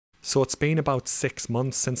So it's been about 6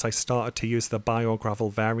 months since I started to use the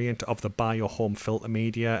Biogravel variant of the Biohome filter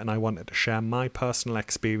media, and I wanted to share my personal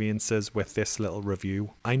experiences with this little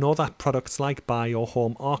review. I know that products like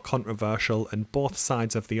Biohome are controversial and both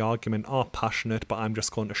sides of the argument are passionate, but I'm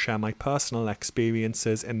just going to share my personal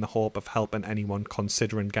experiences in the hope of helping anyone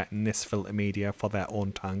considering getting this filter media for their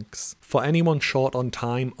own tanks. For anyone short on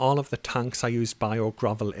time, all of the tanks I used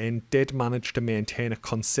Biogravel in did manage to maintain a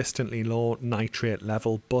consistently low nitrate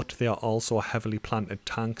level, but they are also heavily planted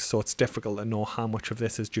tanks, so it's difficult to know how much of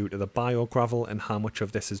this is due to the Biogravel and how much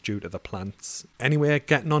of this is due to the plants. Anyway,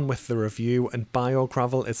 getting on with the review, and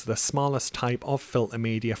Biogravel is the smallest type of filter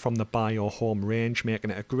media from the Biohome range, making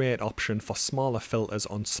it a great option for smaller filters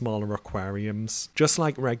on smaller aquariums. Just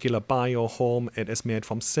like regular Biohome, it is made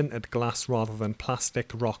from sintered glass rather than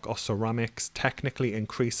plastic, rock or ceramics, technically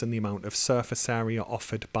increasing the amount of surface area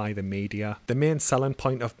offered by the media. The main selling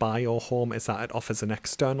point of Biohome is that it offers an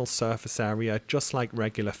external surface area just like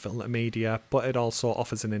regular filter media, but it also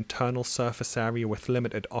offers an internal surface area with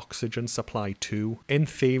limited oxygen supply too. In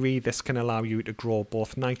theory, this can allow you to grow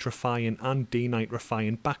both nitrifying and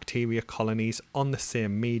denitrifying bacteria colonies on the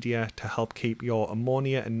same media to help keep your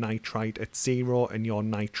ammonia and nitrite at 0 and your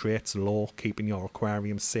nitrates low, keeping your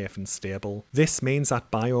aquarium safe and stable. This means that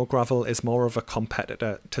Biogravel is more of a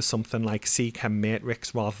competitor to something like Seachem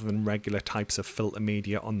Matrix rather than regular types of filter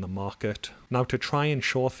media on the market. Now, to try and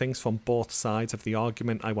show things from both sides of the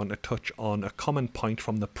argument, I want to touch on a common point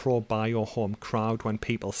from the pro-Biohome crowd when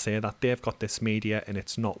people say that they've got this media and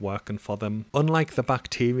it's not working for them. Unlike the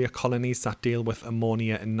bacteria colonies that deal with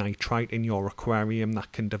ammonia and nitrite in your aquarium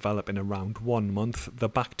that can develop in around 1 month, the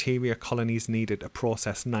bacteria colonies needed to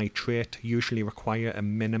process nitrate usually require a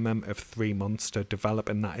minimum of 3 months to develop,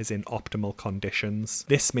 and that is in optimal conditions.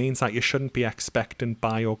 This means that you shouldn't be expecting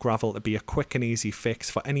Biogravel to be a quick and easy fix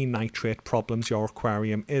for any nitrate problems your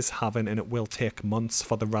aquarium is having, and it will take months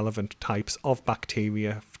for the relevant types of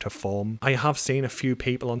bacteria to form. I have seen a few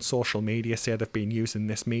people on social media say they've been using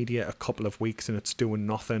this media a couple of weeks and it's doing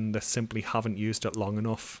nothing. They simply haven't used it long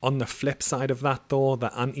enough. On the flip side of that though,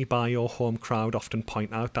 the anti-Biohome crowd often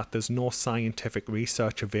point out that there's no scientific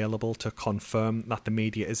research available to confirm that the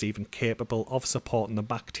media is even capable of supporting the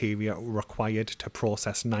bacteria required to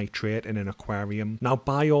process nitrate in an aquarium. Now,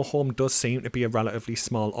 Biohome does seem to be a relatively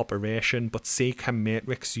small operation, but Seachem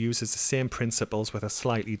Matrix uses the same principles with a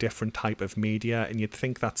slightly different type of media, and you'd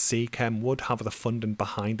think that Seachem would have the funding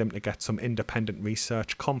behind them to get some independent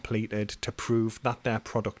research completed to prove that their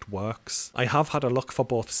product works. I have had a look for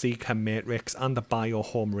both Seachem Matrix and the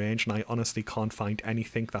Biohome range, and I honestly can't find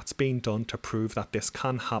anything that's been done to prove that this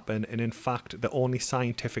can happen, and in fact the only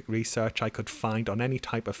scientific research I could find on any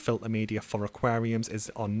type of filter media for aquariums is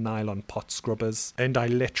on nylon pot scrubbers, and I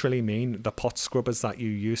literally mean the pot scrubbers that you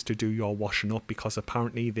use to do your washing up, because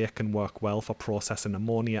apparently they can work well for processing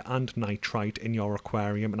ammonia and nitrite in your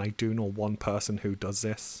aquarium, and I do know one person who does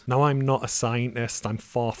this. Now, I'm not a scientist, I'm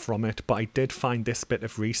far from it, but I did find this bit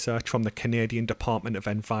of research from the Canadian Department of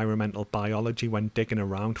Environmental Biology when digging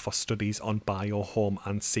around for studies on Biohome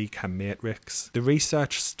and Seachem Matrix. The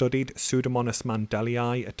research studied Pseudomonas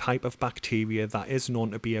mandeli, a type of bacteria that is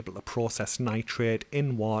known to be able to process nitrate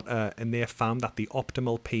in water, and they found that the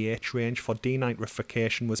optimal pH range for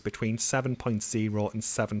denitrification was between 7.0 and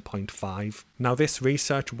 7.5. Now, this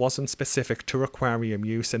research wasn't specific to aquarium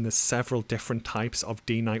use, and there's several different types of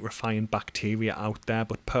denitrifying bacteria out there,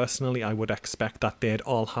 but personally I would expect that they'd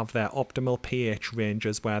all have their optimal pH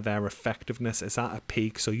ranges where their effectiveness is at a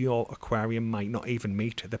peak, so your aquarium might not even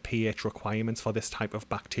meet the pH requirements for this type of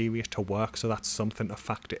bacteria to work, so that's something to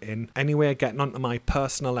factor in. Anyway, getting on to my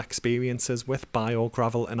personal experiences with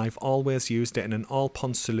Biogravel, and I've always used it in an All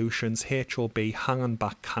Pond Solutions HOB hang-on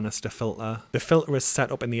back canister filter. The filter is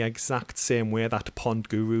set up in the exact same way that Pond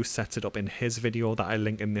Guru sets it up in his video that I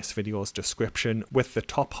link in this video's description, with the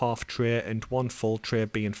top half tray and one full tray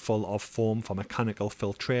being full of foam for mechanical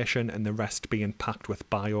filtration and the rest being packed with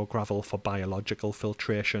Biogravel for biological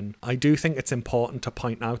filtration. I do think it's important to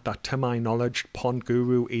point out that to my knowledge, Pond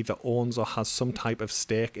Guru either owns or has some type of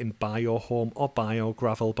stake in Biohome or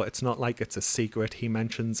Biogravel, but it's not like it's a secret. He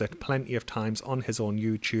mentions it plenty of times on his own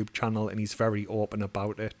YouTube channel and he's very open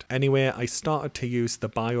about it. Anyway, I started to use the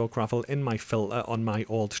Biogravel in my filter on my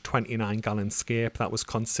old 29-gallon scape that was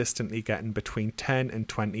consistently getting between 10 and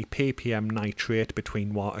 20 ppm nitrate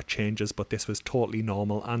between water changes, but this was totally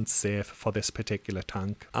normal and safe for this particular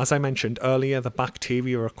tank. As I mentioned earlier, the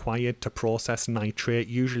bacteria required to process nitrate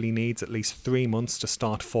usually needs at least 3 months to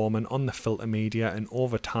start forming on the filter media, and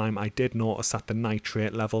over time I did notice that the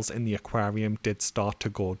nitrate levels in the aquarium did start to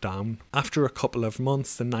go down. After a couple of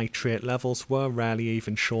months, the nitrate levels were rarely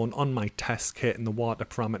even shown on my test kit, nitrate and the water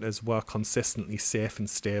parameters were consistently safe and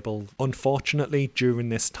stable. Unfortunately, during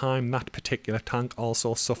this time, that particular tank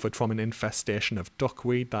also suffered from an infestation of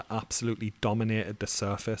duckweed that absolutely dominated the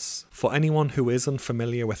surface. For anyone who is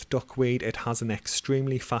unfamiliar with duckweed, it has an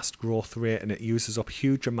extremely fast growth rate and it uses up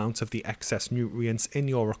huge amounts of the excess nutrients in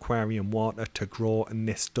your aquarium water to grow, and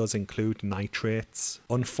this does include nitrates.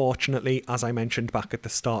 Unfortunately, as I mentioned back at the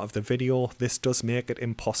start of the video, this does make it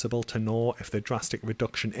impossible to know if the drastic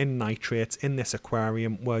reduction in nitrates in this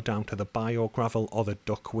aquarium were down to the biogravel or the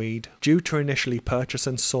duckweed. Due to initially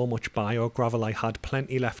purchasing so much biogravel, I had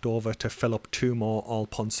plenty left over to fill up 2 more All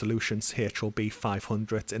Pond Solutions HOB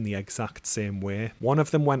 500s in the exact same way. One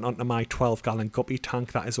of them went onto my 12-gallon guppy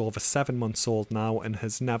tank that is over 7 months old now and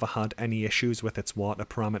has never had any issues with its water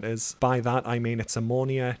parameters. By that I mean its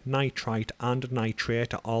ammonia, nitrite and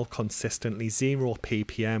nitrate are all consistently 0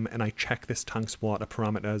 ppm, and I check this tank's water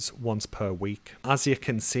parameters once per week. As you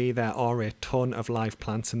can see, there are a ton of live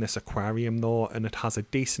plants in this aquarium though, and it has a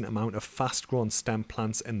decent amount of fast grown stem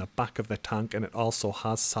plants in the back of the tank, and it also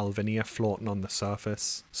has salvinia floating on the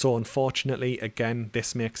surface. So unfortunately, again,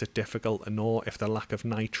 this makes it difficult to know if the lack of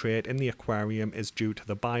nitrate in the aquarium is due to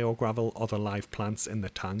the biogravel or the live plants in the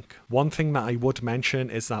tank. One thing that I would mention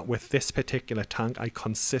is that with this particular tank, I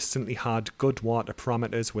consistently had good water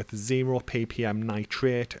parameters with 0 ppm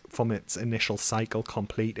nitrate from its initial cycle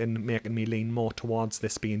completing, making me lean more towards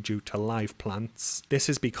this being due to live plants. This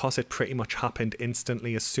is because it pretty much happened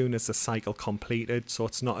instantly as soon as the cycle completed, so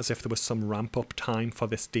it's not as if there was some ramp up time for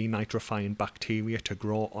this denitrifying bacteria to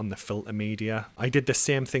grow on the filter media. I did the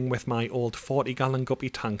same thing with my old 40-gallon guppy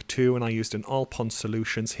tank too, and I used an All Pond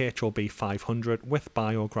Solutions HOB 500 with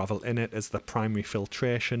biogravel in it as the primary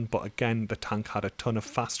filtration, but again the tank had a ton of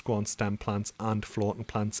fast grown stem plants and floating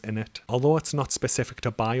plants in it. Although it's not specific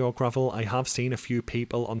to biogravel, I have seen a few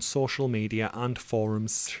people on social media and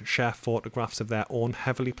forums share photographs of their own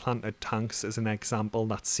heavily planted tanks as an example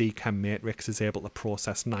that Seachem Matrix is able to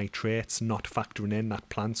process nitrates, not factoring in that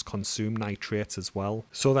plants consume nitrates as well.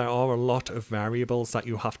 So there are a lot of variables that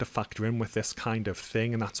you have to factor in with this kind of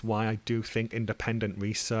thing, and that's why I do think independent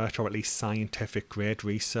research, or at least scientific grade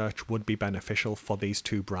research, would be beneficial for these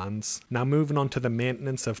two brands. Now moving on to the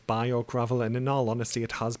maintenance of biogravel, and in all honesty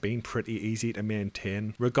it has been pretty easy to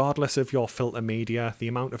maintain. Regardless of your filter media, the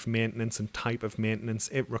amount of maintenance and type of maintenance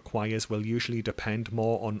it requires will usually depend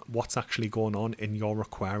more on what's actually going on in your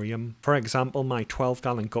aquarium. For example, my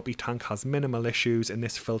 12-gallon guppy tank has minimal issues and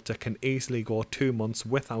this filter can easily go 2 months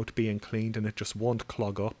without being cleaned and it just won't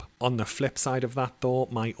clog up. On the flip side of that though,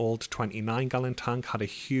 my old 29-gallon tank had a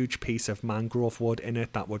huge piece of mangrove wood in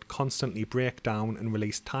it that would constantly break down and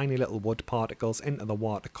release tiny little wood particles into the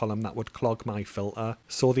water column that would clog my filter.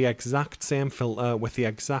 So the exact same filter with the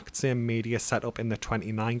exact same media set up in the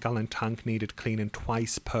 29-gallon tank needed cleaning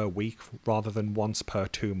twice per week rather than once per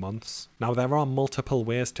 2 months. Now there are multiple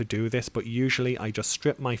ways to do this, but usually I just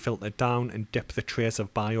strip my filter down and dip the trays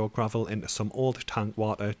of biogravel into some old tank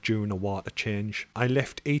water during a water change. I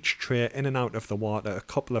lift each tray in and out of the water a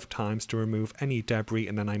couple of times to remove any debris,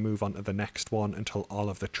 and then I move on to the next one until all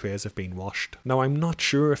of the trays have been washed. Now I'm not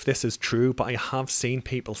sure if this is true, but I have seen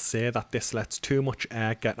people say that this lets too much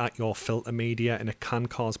air get at your filter media and it can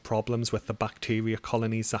cause problems with the bacteria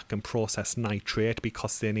colonies that can process nitrate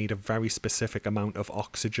because they need a very specific amount of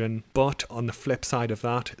oxygen. But on the flip side of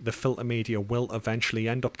that, the filter media will eventually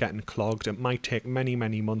end up getting clogged. It might take many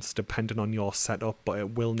months depending on your setup, but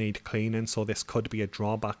it will need cleaning, so this could be a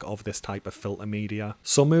drawback of this type of filter media.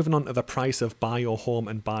 So moving on to the price of Biohome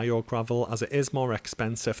and Biogravel, as it is more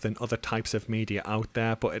expensive than other types of media out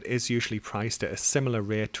there, but it is usually priced at a similar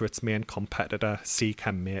rate to its main competitor,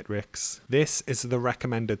 Seachem Matrix. This is the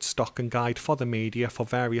recommended stocking guide for the media for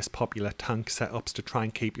various popular tank setups to try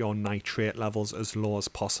and keep your nitrate levels as low as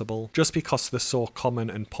possible. Just because they're so common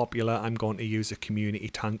and popular, I'm going to use a community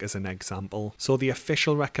tank as an example. So the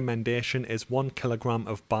official recommendation is 1 kilogram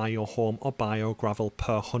of Biohome or Biogravel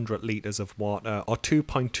per 100 litres of water, or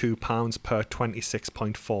 2.2 pounds per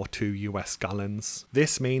 26.42 US gallons.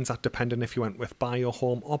 This means that depending if you went with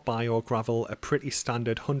Biohome or Biogravel, a pretty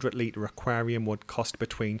standard 100 litre aquarium would cost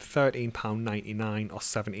between £13.99 or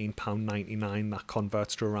 £17.99. That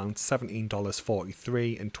converts to around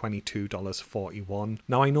 $17.43 and $22.41.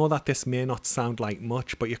 Now I know that this may not sound like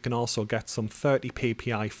much, but you can also get some 30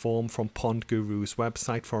 ppi foam from Pond Guru's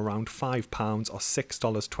website for around £5 or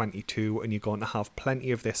 $6.22, and you're going to have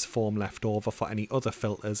plenty of this foam left over for any other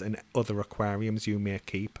filters and other aquariums you may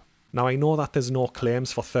keep. Now I know that there's no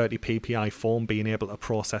claims for 30 ppm foam being able to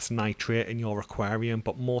process nitrate in your aquarium,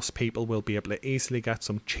 but most people will be able to easily get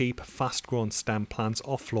some cheap, fast growing stem plants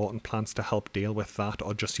or floating plants to help deal with that,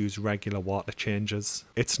 or just use regular water changes.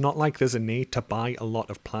 It's not like there's a need to buy a lot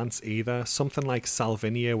of plants either. Something like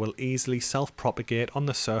salvinia will easily self-propagate on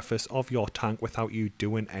the surface of your tank without you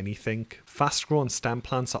doing anything. Fast growing stem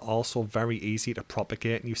plants are also very easy to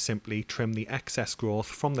propagate, and you simply trim the excess growth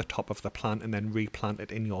from the top of the plant and then replant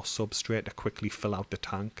it in your substrate to quickly fill out the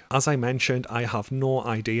tank. As I mentioned, I have no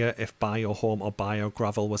idea if Biohome or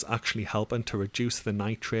Biogravel was actually helping to reduce the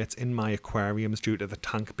nitrates in my aquariums due to the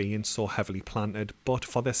tank being so heavily planted, but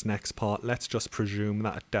for this next part, let's just presume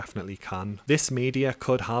that it definitely can. This media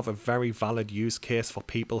could have a very valid use case for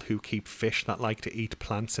people who keep fish that like to eat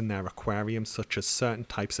plants in their aquarium, such as certain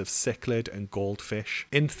types of cichlid and goldfish.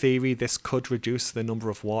 In theory, this could reduce the number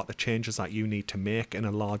of water changes that you need to make in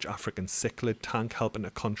a large African cichlid tank, helping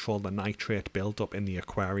to control the nitrate buildup in the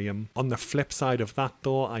aquarium. On the flip side of that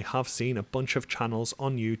though, I have seen a bunch of channels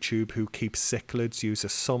on YouTube who keep cichlids use a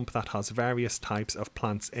sump that has various types of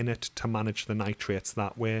plants in it to manage the nitrates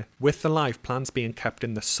that way. With the live plants being kept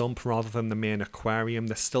in the sump rather than the main aquarium,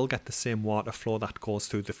 they still get the same water flow that goes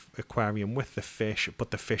through the aquarium with the fish,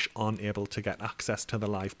 but the fish aren't able to get access to the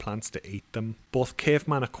live plants to eat them. Both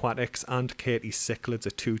Caveman Aquatics and Katie's Cichlids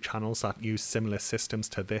are two channels that use similar systems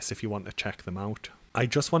to this if you want to check them out. I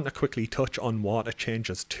just want to quickly touch on water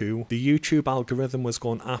changes too. The YouTube algorithm was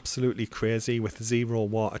going absolutely crazy with 0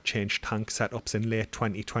 water change tank setups in late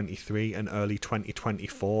 2023 and early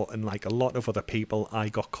 2024, and like a lot of other people, I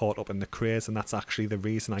got caught up in the craze, and that's actually the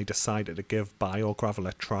reason I decided to give Biogravel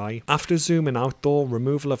a try. After zooming out though,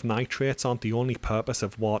 removal of nitrates aren't the only purpose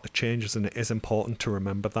of water changes, and it is important to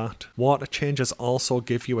remember that. Water changes also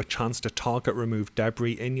give you a chance to target remove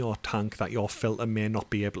debris in your tank that your filter may not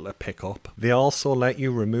be able to pick up. They also let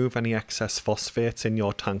you remove any excess phosphates in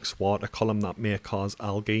your tank's water column that may cause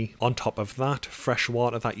algae. On top of that, fresh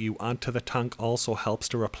water that you add to the tank also helps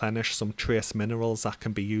to replenish some trace minerals that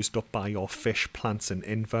can be used up by your fish, plants and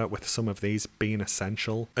invert, with some of these being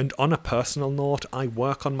essential. And on a personal note, I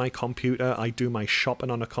work on my computer, I do my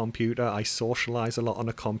shopping on a computer, I socialise a lot on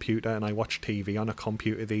a computer, and I watch TV on a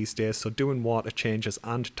computer these days, so doing water changes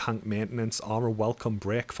and tank maintenance are a welcome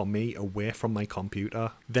break for me away from my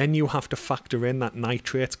computer. Then you have to factor in that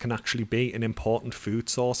nitrates can actually be an important food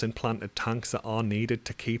source in planted tanks that are needed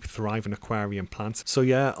to keep thriving aquarium plants. So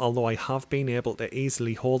yeah, although I have been able to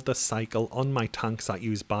easily hold this cycle on my tanks that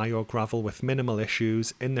use Biogravel with minimal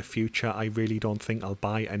issues, in the future I really don't think I'll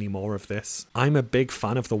buy any more of this. I'm a big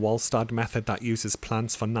fan of the Wallstad method that uses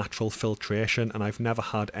plants for natural filtration, and I've never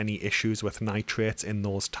had any issues with nitrates in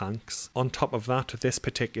those tanks. On top of that, this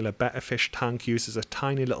particular Better Fish tank uses a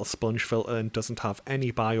tiny little sponge filter and doesn't have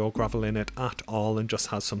any Biogravel in it at all, and just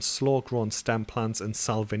has some slow grown stem plants and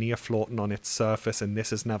salvinia floating on its surface, and this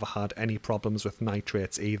has never had any problems with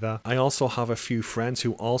nitrates either. I also have a few friends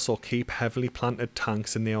who also keep heavily planted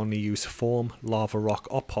tanks, and they only use foam, lava rock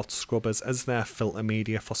or pot scrubbers as their filter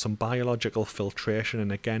media for some biological filtration,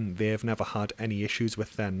 and again they've never had any issues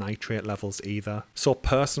with their nitrate levels either. So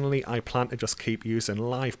personally I plan to just keep using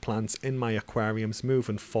live plants in my aquariums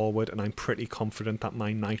moving forward, and I'm pretty confident that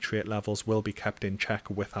my nitrate levels will be kept in check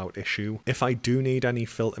without issue. If I do need any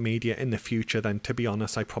filter media in the future, then to be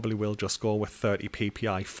honest I probably will just go with 30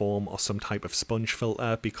 ppm foam or some type of sponge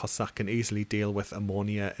filter, because that can easily deal with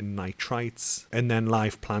ammonia and nitrites, and then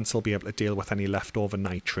live plants will be able to deal with any leftover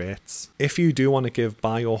nitrates. If you do want to give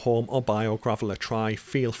Biohome or Biogravel a try,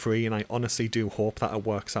 feel free, and I honestly do hope that it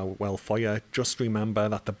works out well for you. Just remember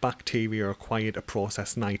that the bacteria required to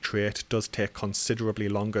process nitrate does take considerably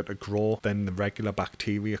longer to grow than the regular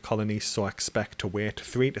bacteria colonies, so expect to wait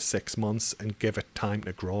 3 to 6 months and give it time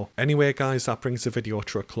to grow. Anyway guys, that brings the video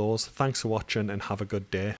to a close. Thanks for watching and have a good day.